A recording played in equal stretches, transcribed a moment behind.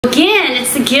Again,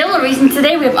 it's the Guillory, and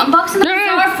today we have unboxing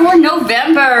hour for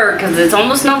November, because it's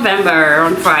almost November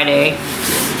on Friday.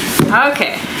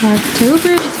 Okay. October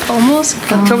is almost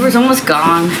gone. October's almost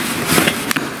gone.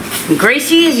 And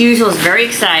Gracie, as usual, is very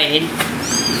excited.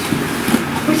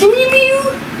 What's in your meal?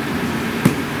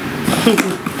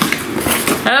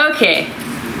 Okay.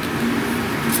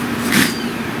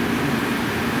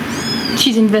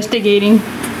 She's investigating.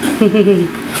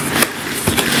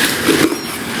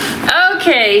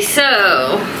 Okay,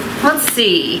 so let's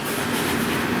see.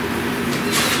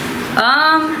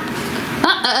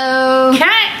 Uh-oh.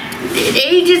 Cat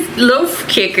ages loaf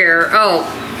kicker. Oh,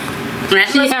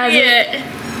 that's it.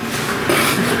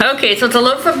 Okay, so it's a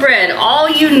loaf of bread. All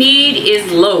you need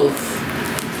is loaf.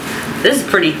 This is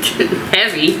pretty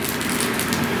heavy.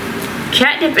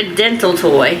 Catnip and dental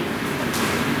toy.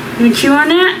 You want to chew on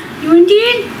that? You want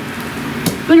it?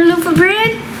 Want a loaf of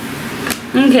bread?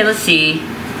 Okay, let's see.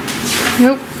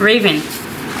 Nope. Raven.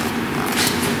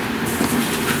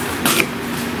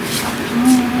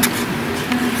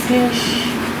 Fish.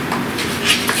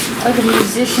 Like a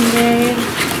musician day.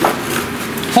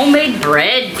 Homemade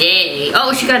bread day.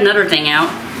 Oh, she got another thing out.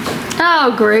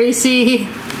 Oh, Gracie.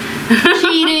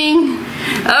 Cheating.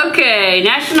 Okay,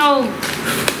 National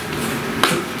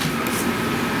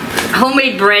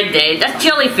Homemade Bread Day. That's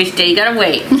Jellyfish Day. You gotta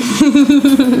wait.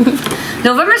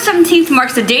 November 17th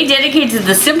marks the day dedicated to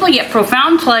the simple yet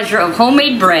profound pleasure of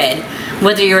homemade bread.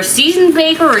 Whether you're a seasoned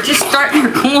baker or just starting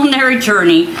your culinary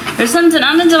journey, there's something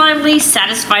undeniably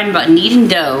satisfying about kneading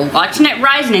dough, watching it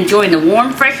rise and enjoying the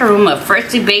warm, fresh aroma of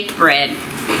freshly baked bread.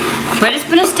 Bread has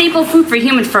been a staple food for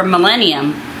humans for a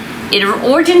millennium. Its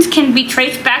origins can be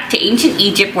traced back to ancient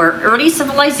Egypt, where early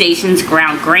civilizations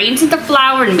ground grains into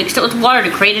flour and mixed it with water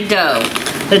to create a dough.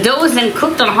 The dough was then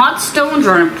cooked on hot stones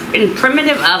or in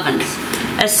primitive ovens.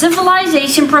 As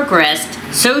civilization progressed,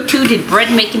 so too did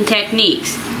bread-making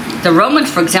techniques. The Romans,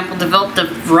 for example, developed a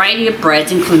variety of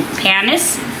breads, including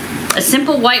panis, a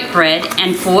simple white bread,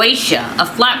 and foatia, a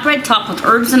flatbread topped with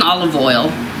herbs and olive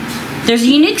oil. There's a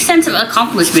unique sense of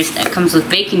accomplishment that comes with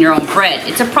baking your own bread.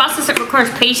 It's a process that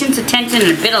requires patience, attention,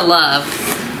 and a bit of love.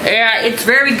 Yeah, it's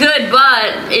very good,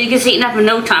 but it gets eaten up in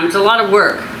no time. It's a lot of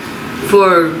work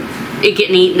for it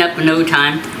getting eaten up in no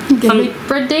time.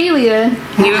 Bread daily then.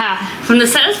 From the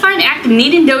satisfying act of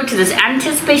kneading dough to this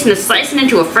anticipation of slicing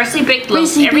into a freshly baked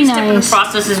loaf, every step of the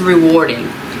process is rewarding.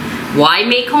 Why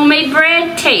make homemade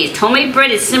bread? Taste. Homemade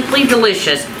bread is simply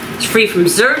delicious. It's free from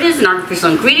preservatives and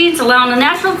artificial ingredients, allowing the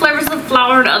natural flavors of the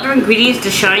flour and other ingredients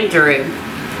to shine through.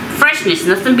 Freshness.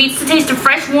 Nothing beats the taste of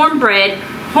fresh, warm bread.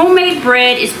 Homemade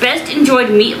bread is best enjoyed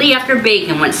immediately after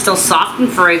baking when it's still soft and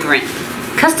fragrant.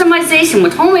 Customization.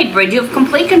 With homemade bread, you have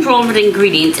complete control over the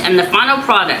ingredients and the final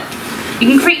product. You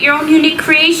can create your own unique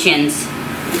creations.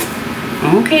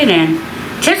 Okay then.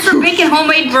 Tips for baking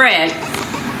homemade bread.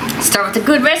 Start with a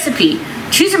good recipe.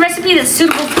 Choose a recipe that's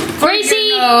suitable for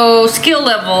your skill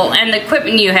level and the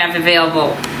equipment you have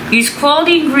available. Use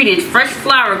quality ingredients. Fresh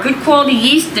flour, good quality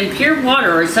yeast, and pure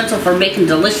water are essential for making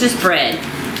delicious bread.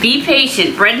 Be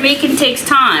patient. Bread making takes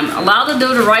time. Allow the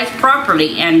dough to rise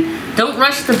properly and don't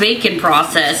rush the baking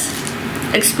process.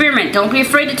 Experiment. Don't be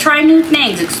afraid to try new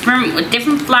things. Experiment with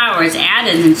different flours,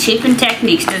 add-ins, and shaping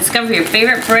techniques to discover your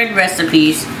favorite bread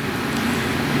recipes.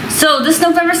 So this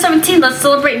November 17th, let's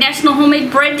celebrate National Homemade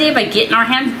Bread Day by getting our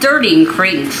hands dirty and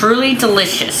creating truly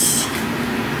delicious.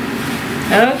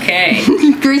 Okay.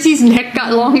 Gracie's neck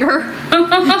got longer.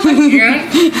 Yeah.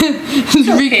 It's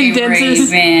okay,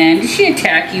 Raven. Did she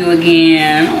attack you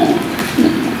again? Oh.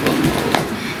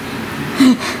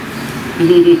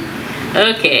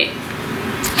 Okay.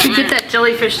 Get that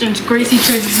jellyfish since Gracie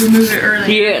tried to remove it earlier.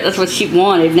 Yeah, that's what she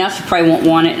wanted. Now she probably won't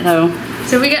want it though.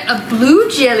 So we got a blue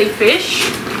jellyfish.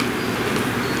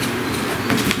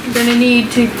 We're gonna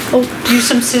need to use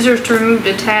some scissors to remove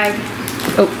the tag.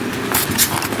 Oh,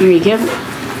 there you go.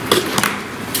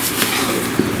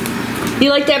 You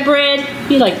like that bread?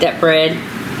 You like that bread?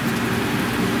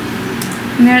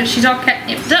 Now that she's all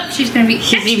catnipped up, she's gonna be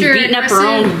She's even beating up her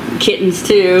own kittens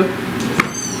too.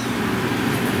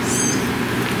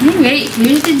 Alright,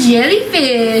 here's the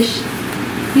jellyfish.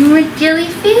 You want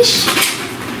jellyfish?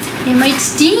 It might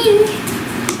sting.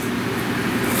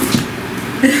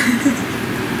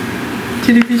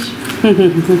 Jellyfish.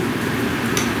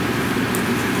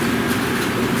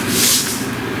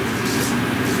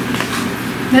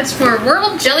 That's for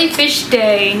World Jellyfish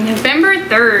Day, November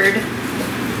 3rd.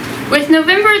 With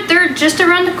November 3rd just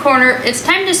around the corner, it's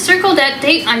time to circle that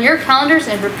date on your calendars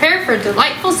and prepare for a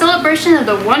delightful celebration of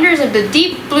the wonders of the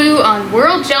deep blue on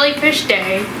World Jellyfish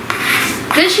Day.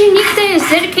 This unique day is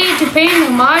dedicated to paying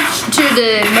homage to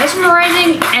the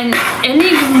mesmerizing and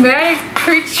enigmatic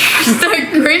creatures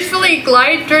that gracefully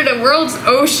glide through the world's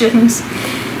oceans.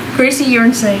 Gracie, you're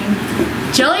insane.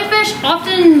 Jellyfish,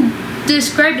 often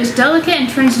described as delicate and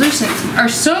translucent, are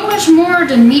so much more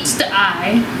than meets the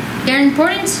eye. Their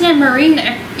importance in marine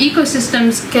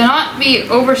ecosystems cannot be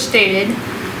overstated.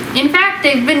 In fact,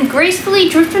 they've been gracefully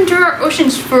drifting through our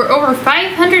oceans for over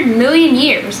 500 million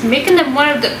years, making them one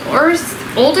of the Earth's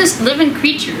oldest living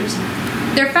creatures.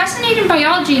 Their fascinating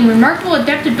biology and remarkable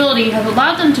adaptability have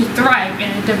allowed them to thrive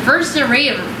in a diverse array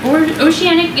of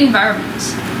oceanic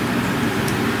environments.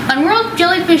 On World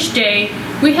Jellyfish Day,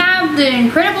 we have the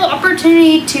incredible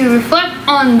opportunity to reflect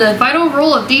on the vital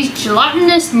role of these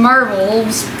gelatinous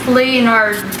marvels play in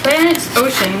our planet's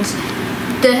oceans.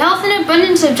 The health and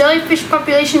abundance of jellyfish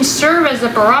populations serve as a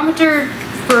barometer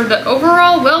for the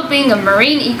overall well-being of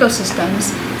marine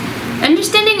ecosystems.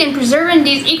 Understanding and preserving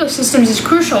these ecosystems is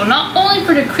crucial not only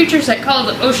for the creatures that call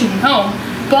the ocean home,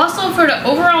 but also for the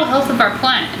overall health of our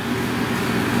planet.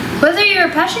 Whether you're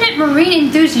a passionate marine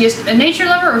enthusiast, a nature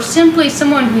lover, or simply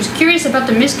someone who's curious about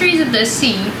the mysteries of the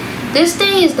sea, this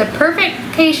day is the perfect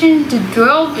occasion to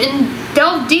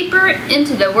delve deeper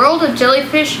into the world of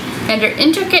jellyfish and their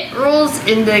intricate roles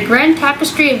in the grand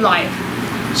tapestry of life.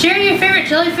 Share your favorite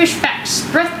jellyfish facts,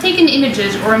 breathtaking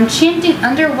images, or enchanting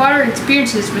underwater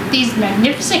experiences with these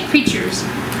magnificent creatures.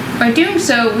 By doing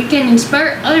so, we can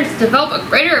inspire others to develop a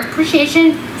greater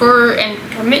appreciation for and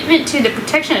commitment to the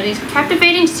protection of these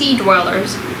captivating sea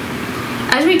dwellers.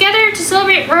 As we gather to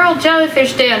celebrate World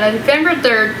Jellyfish Day on November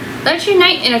 3rd, let's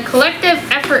unite in a collective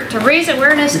effort to raise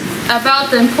awareness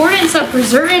about the importance of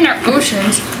preserving our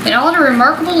oceans and all their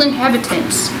remarkable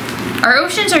inhabitants. Our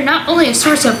oceans are not only a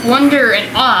source of wonder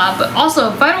and awe, but also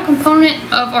a vital component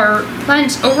of our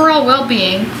planet's overall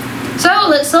well-being. So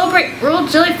let's celebrate World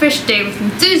Jellyfish Day with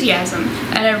enthusiasm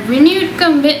and a renewed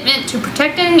commitment to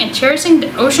protecting and cherishing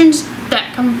the oceans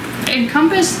that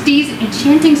encompass these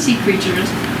enchanting sea creatures.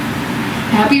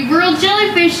 Happy World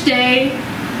Jellyfish Day!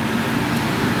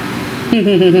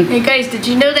 Hey guys, did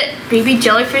you know that baby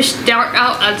jellyfish start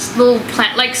out as little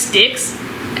plant-like sticks?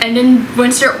 And then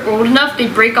once they're old enough, they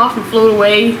break off and float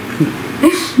away?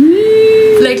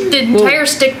 Like the entire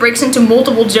stick breaks into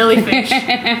multiple jellyfish.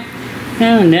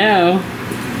 Oh no.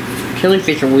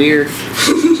 Jellyfish are weird.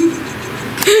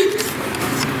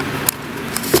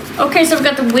 Okay, so we've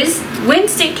got the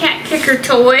Wednesday Cat Kicker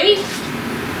toy.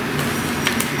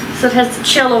 So it has the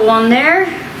cello on there.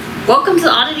 Welcome to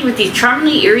the oddity with these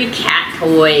charmingly eerie cat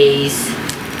toys.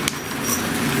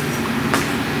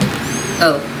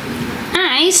 Oh.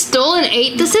 I stole and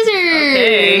ate the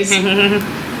scissors. Okay.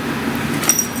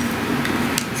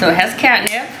 So it has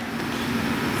catnip.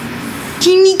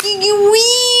 Jimmy,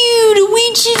 weird. The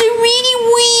witches are really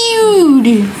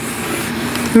weird.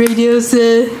 Right,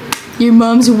 Elsa? Your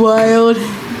mom's wild.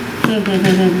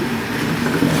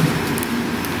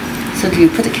 So do you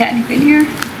put the catnip in here?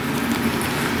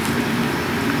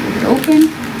 Is it open?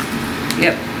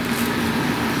 Yep.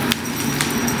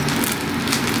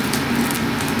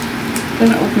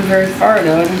 Doesn't open very far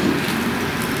though.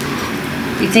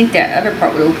 You'd think that other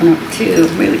part would open up too.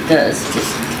 Maybe it does. It's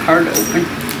just hard to open.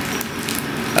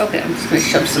 Okay, I'm just going to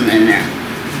shove some in there.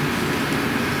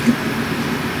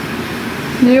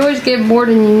 You always get more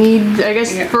than you need, I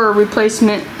guess, yeah, for a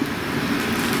replacement.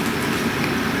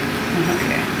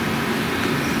 Okay.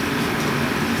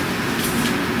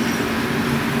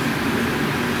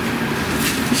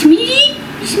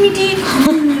 Smeety?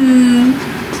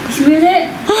 You smell that?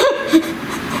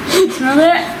 You smell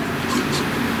that?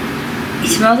 You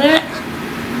smell that?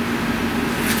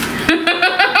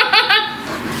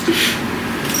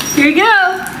 Here you go.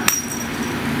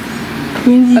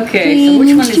 Okay, so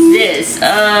which one is this?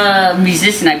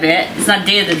 Musician, I bet. It's not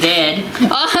Day of the Dead.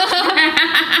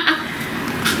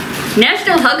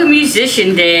 National Hug a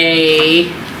Musician Day.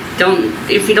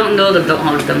 If you don't know them, don't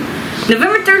hug them.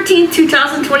 November 13th,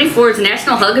 2024 is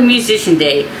National Hug a Musician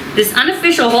Day. This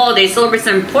unofficial holiday celebrates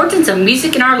the importance of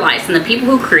music in our lives and the people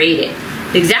who create it.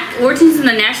 The exact origins of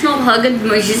the National Hug a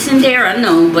Musician Day are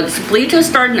unknown, but it's believed to have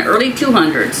started in the early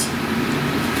 200s.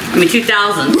 I mean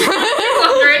 2000s.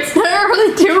 200s.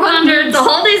 Early 200s. The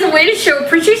holiday is a way to show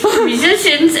appreciation for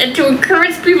musicians and to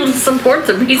encourage people to support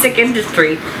the music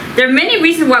industry. There are many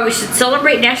reasons why we should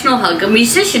celebrate National Hug a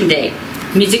Musician Day.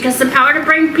 Music has the power to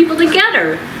bring people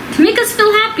together, to make us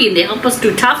feel happy, and to help us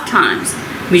through tough times.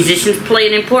 Musicians play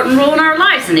an important role in our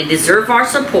lives, and they deserve our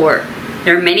support.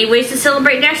 There are many ways to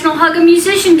celebrate National Hug a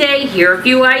Musician Day. Here are a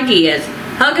few ideas.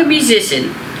 Hug a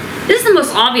musician. This is the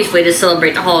most obvious way to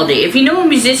celebrate the holiday. If you know a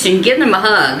musician, give them a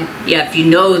hug. Yeah, if you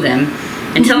know them.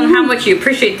 and tell them how much you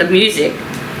appreciate the music.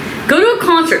 Go to a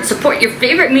concert. Support your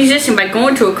favorite musician by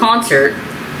going to a concert.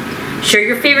 Share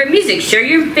your favorite music. Share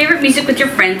your favorite music with your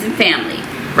friends and family.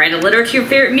 Write a letter to your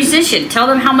favorite musician. Tell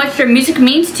them how much their music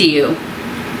means to you.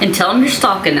 And tell them you're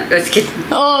stalking them.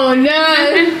 Oh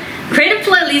no! Create a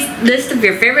playlist list of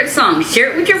your favorite songs. Share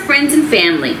it with your friends and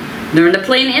family. Learn to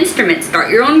play an instrument.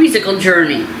 Start your own musical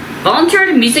journey. Volunteer at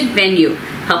a music venue.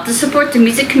 Help to support the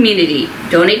music community.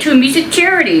 Donate to a music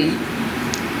charity.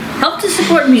 Help to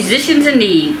support musicians in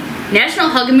need. National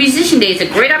Hug a Musician Day is a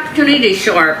great opportunity to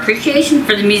show our appreciation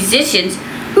for the musicians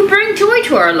who bring joy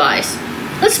to our lives.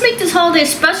 Let's make this holiday a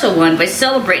special one by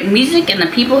celebrating music and the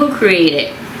people who create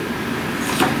it.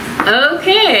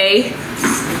 Okay.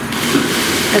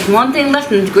 There's one thing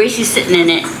left and Gracie's sitting in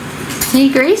it. Hey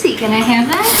Gracie, can I have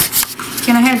that?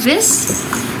 Can I have this?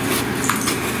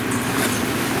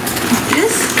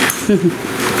 This?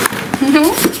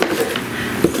 No?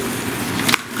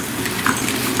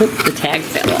 Oop, the tag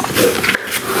fell off.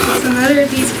 It's another of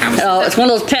these comics. Oh, it's one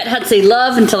of those pet huts they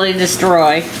love until they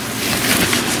destroy.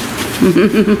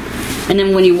 And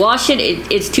then when you wash it,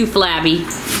 it's too flabby.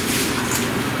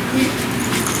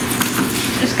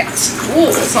 It's got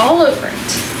schools all over it.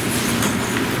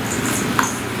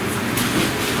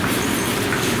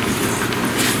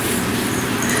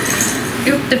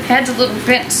 Oop, the pad's a little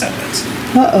bent, so it's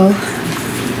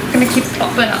gonna keep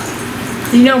popping up.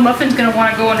 You know Muffin's gonna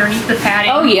want to go underneath the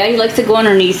padding. Oh yeah, he likes to go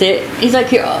underneath it. He's like,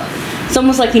 here. It's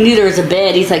almost like he knew there was a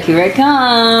bed. He's like, here I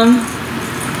come.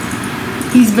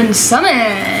 He's been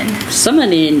summoned.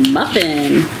 Summoning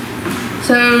Muffin.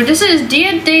 So this is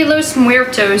Dia de los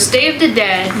Muertos, Day of the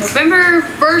Dead, November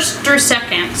 1st or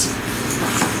 2nd.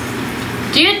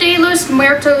 Dia de los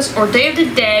Muertos, or Day of the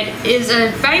Dead, is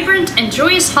a vibrant and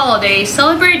joyous holiday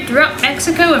celebrated throughout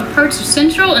Mexico and parts of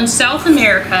Central and South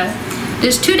America.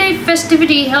 This two-day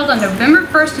festivity held on November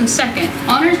 1st and 2nd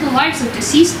honors the lives of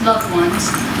deceased loved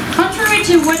ones. Contrary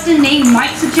to what the name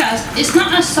might suggest, it's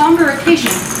not a somber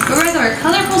occasion, but rather a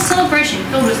colorful celebration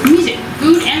filled with music,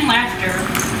 food, and laughter.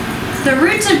 The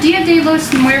roots of Dia de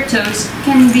los Muertos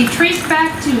can be traced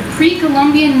back to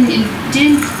pre-Columbian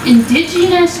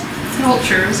indigenous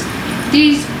cultures.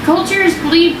 These cultures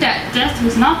believed that death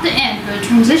was not the end, but a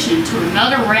transition to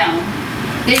another realm.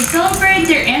 They celebrated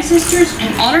their ancestors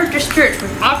and honored their spirits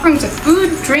with offerings of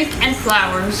food, drink, and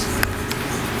flowers.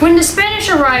 When the Spanish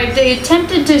arrived, they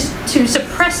attempted to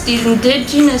suppress these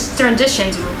indigenous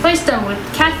traditions and replace them with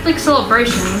Catholic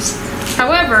celebrations.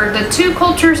 However, the two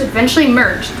cultures eventually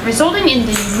merged, resulting in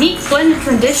the unique blend of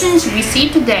traditions we see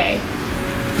today.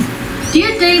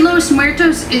 Dia de los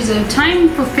Muertos is a time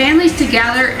for families to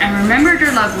gather and remember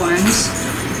their loved ones.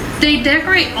 They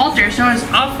decorate altars known as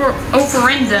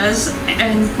ofrendas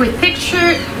and with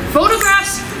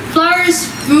photographs, flowers,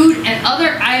 food, and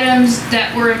other items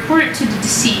that were important to the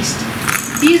deceased.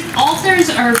 These altars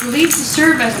are believed to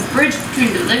serve as a bridge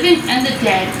between the living and the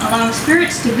dead, allowing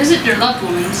spirits to visit their loved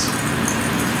ones.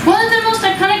 One of the most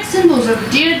iconic symbols of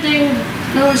Dia de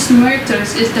los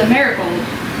Muertos is the marigold,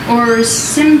 or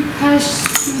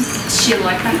simpacillo,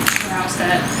 I can't pronounce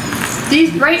that.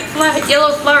 These bright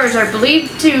yellow flowers are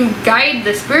believed to guide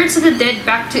the spirits of the dead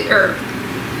back to earth.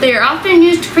 They are often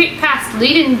used to create paths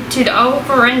leading to the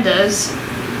ofrendas.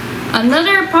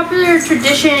 Another popular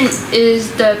tradition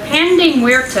is the pan de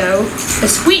muerto, a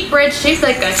sweet bread shaped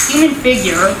like a human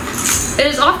figure. It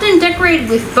is often decorated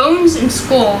with bones and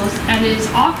skulls, and it is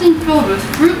often filled with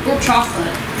fruit or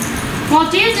chocolate. While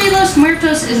Dia de los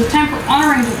Muertos is a time for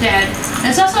honoring the dead,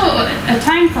 it's also a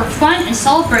time for fun and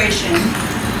celebration.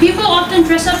 People often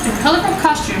dress up in colorful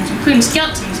costumes, including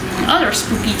skeletons and other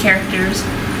spooky characters.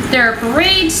 There are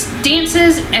parades,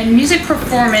 dances, and music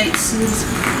performances.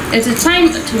 It's a time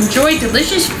to enjoy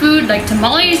delicious food like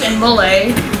tamales and mole,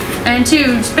 and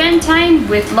to spend time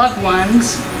with loved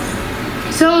ones.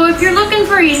 So if you're looking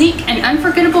for a unique and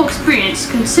unforgettable experience,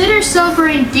 consider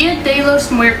celebrating Dia de los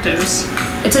Muertos.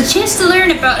 It's a chance to learn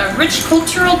about a rich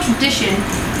cultural tradition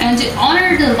and to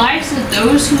honor the lives of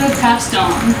those who have passed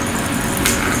on.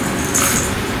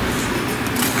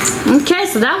 Okay,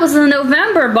 so that was the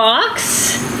November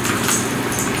box.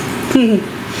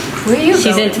 Where are you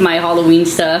She's going? into my Halloween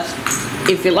stuff.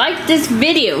 If you liked this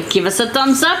video, give us a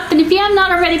thumbs up. And if you have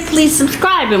not already, please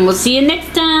subscribe. And we'll see you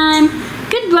next time.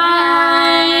 Goodbye.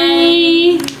 Bye.